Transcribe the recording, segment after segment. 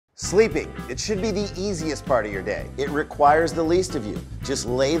Sleeping. It should be the easiest part of your day. It requires the least of you. Just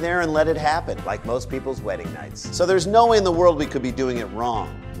lay there and let it happen, like most people's wedding nights. So there's no way in the world we could be doing it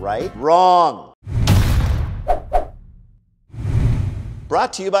wrong, right? Wrong!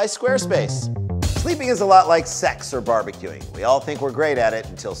 Brought to you by Squarespace. Sleeping is a lot like sex or barbecuing. We all think we're great at it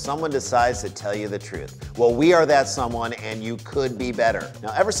until someone decides to tell you the truth. Well, we are that someone, and you could be better.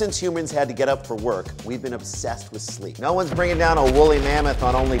 Now, ever since humans had to get up for work, we've been obsessed with sleep. No one's bringing down a woolly mammoth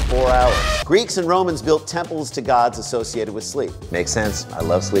on only 4 hours. Greeks and Romans built temples to gods associated with sleep. Makes sense. I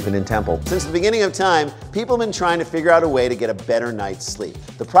love sleeping in temple. Since the beginning of time, people have been trying to figure out a way to get a better night's sleep.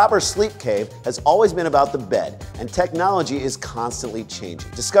 The proper sleep cave has always been about the bed, and technology is constantly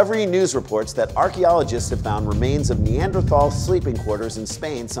changing. Discovery News reports that archaeologists have found remains of Neanderthal sleeping quarters in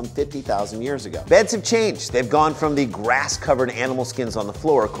Spain some 50,000 years ago. Beds have changed. They've gone from the grass-covered animal skins on the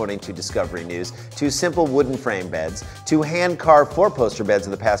floor, according to Discovery News, to simple wooden frame beds, to hand-carved four-poster beds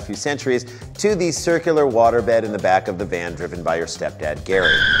of the past few centuries, to the circular waterbed in the back of the van driven by your stepdad,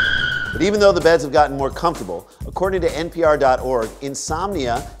 Gary. But even though the beds have gotten more comfortable, according to NPR.org,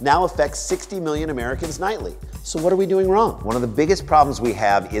 insomnia now affects 60 million Americans nightly. So what are we doing wrong? One of the biggest problems we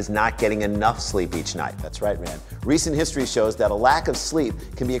have is not getting enough sleep each night. That's right, man. Recent history shows that a lack of sleep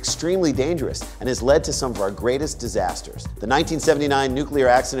can be extremely dangerous and has led to some of our greatest disasters. The 1979 nuclear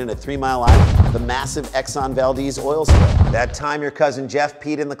accident at 3 Mile Island, the massive Exxon Valdez oil spill, that time your cousin Jeff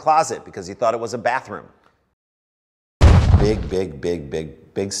peed in the closet because he thought it was a bathroom.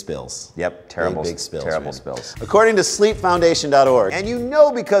 Big spills. Yep, terrible, big spills. Terrible spills. According to sleepfoundation.org, and you know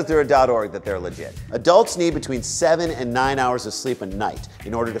because they're a .org that they're legit, adults need between 7 and 9 hours of sleep a night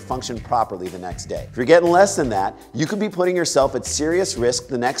in order to function properly the next day. If you're getting less than that, you could be putting yourself at serious risk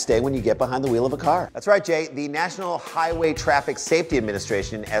the next day when you get behind the wheel of a car. That's right, Jay. The National Highway Traffic Safety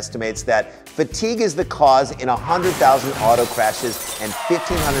Administration estimates that fatigue is the cause in 100,000 auto crashes and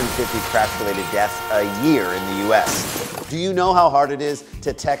 1,550 crash-related deaths a year in the U.S. Do you know how hard it is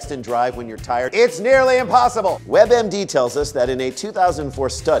to text and drive when you're tired? It's nearly impossible. WebMD tells us that in a 2004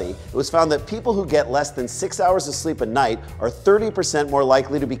 study, it was found that people who get less than 6 hours of sleep a night are 30% more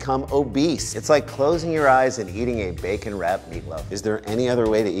likely to become obese. It's like closing your eyes and eating a bacon-wrapped meatloaf. Is there any other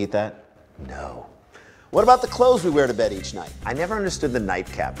way to eat that? No. What about the clothes we wear to bed each night? I never understood the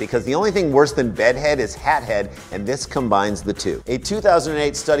nightcap because the only thing worse than bedhead is hathead, and this combines the two. A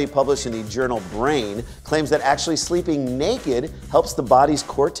 2008 study published in the journal Brain claims that actually sleeping naked helps the body's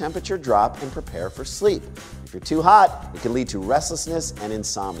core temperature drop and prepare for sleep. If you're too hot, it can lead to restlessness and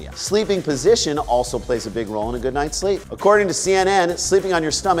insomnia. Sleeping position also plays a big role in a good night's sleep. According to CNN, sleeping on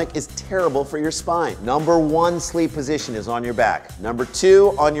your stomach is terrible for your spine. Number 1 sleep position is on your back. Number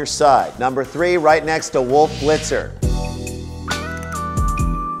 2, on your side. Number 3, right next to Wolf Blitzer.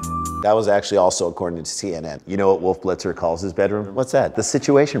 That was actually also according to CNN. You know what Wolf Blitzer calls his bedroom? What's that? The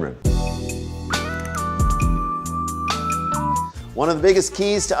Situation Room. One of the biggest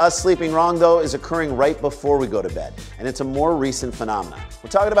keys to us sleeping wrong, though, is occurring right before we go to bed, and it's a more recent phenomenon. We're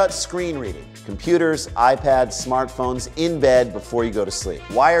talking about screen reading. Computers, iPads, smartphones in bed before you go to sleep.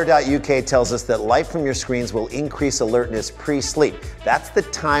 Wire.uk tells us that light from your screens will increase alertness pre-sleep. That's the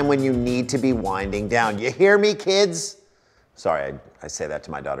time when you need to be winding down. You hear me, kids? Sorry, I say that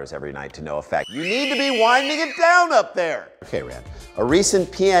to my daughters every night to no effect. You need to be winding it down up there. Okay, Rand. A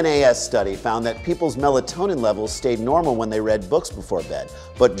recent PNAS study found that people's melatonin levels stayed normal when they read books before bed,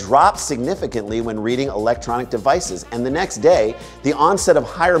 but dropped significantly when reading electronic devices. And the next day, the onset of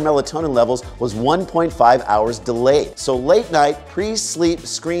higher melatonin levels was 1.5 hours delayed. So late night, pre-sleep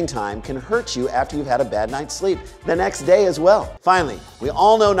screen time can hurt you after you've had a bad night's sleep the next day as well. Finally, we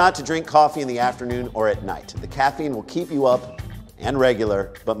all know not to drink coffee in the afternoon or at night. The caffeine will keep you up and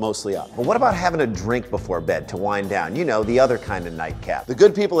regular, but mostly up. But what about having a drink before bed to wind down? You know, the other kind of nightcap. The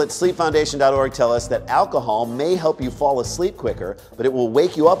good people at sleepfoundation.org tell us that alcohol may help you fall asleep quicker, but it will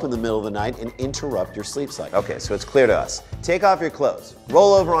wake you up in the middle of the night and interrupt your sleep cycle. Okay, so it's clear to us. Take off your clothes,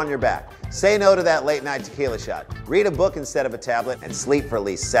 roll over on your back, say no to that late night tequila shot, read a book instead of a tablet, and sleep for at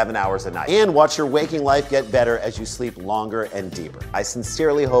least 7 hours a night. And watch your waking life get better as you sleep longer and deeper. I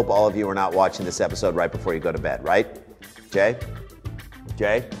sincerely hope all of you are not watching this episode right before you go to bed, right? Jay?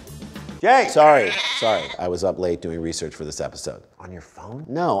 Sorry, I was up late doing research for this episode. On your phone?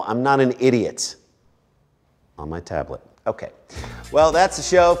 No, I'm not an idiot. On my tablet. Okay. Well, that's the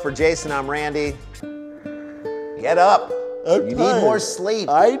show. For Jason, I'm Randy. Get up. You need more sleep.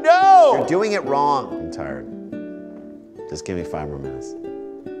 I know. You're doing it wrong. I'm tired. Just give me 5 more minutes.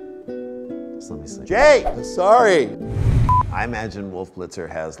 Just let me sleep. Jay! Sorry. I imagine Wolf Blitzer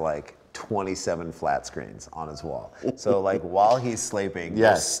has like 27 flat screens on his wall. So like while he's sleeping,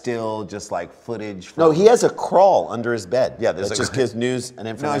 there's still just like footage from... No, he has a crawl under his bed. Yeah, there's that like just gives news and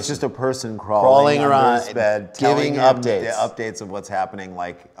information. No, it's just a person crawling around under his bed, giving updates. The updates of what's happening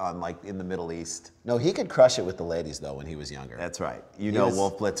in the Middle East. No, he could crush it with the ladies though when he was younger. That's right.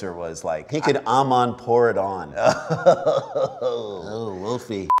 Wolf Blitzer was like... He could pour it on. Oh,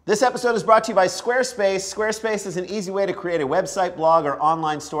 Wolfie. This episode is brought to you by Squarespace. Squarespace is an easy way to create a website, blog, or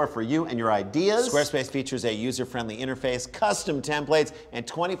online store for you and your ideas. Squarespace features a user-friendly interface, custom templates, and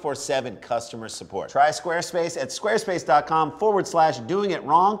 24/7 customer support. Try Squarespace at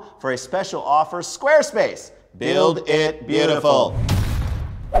squarespace.com/doingitwrong for a special offer. Squarespace. Build it beautiful.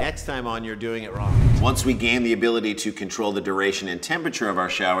 Next time on You're Doing It Wrong. Once we gained the ability to control the duration and temperature of our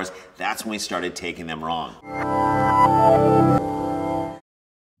showers, that's when we started taking them wrong.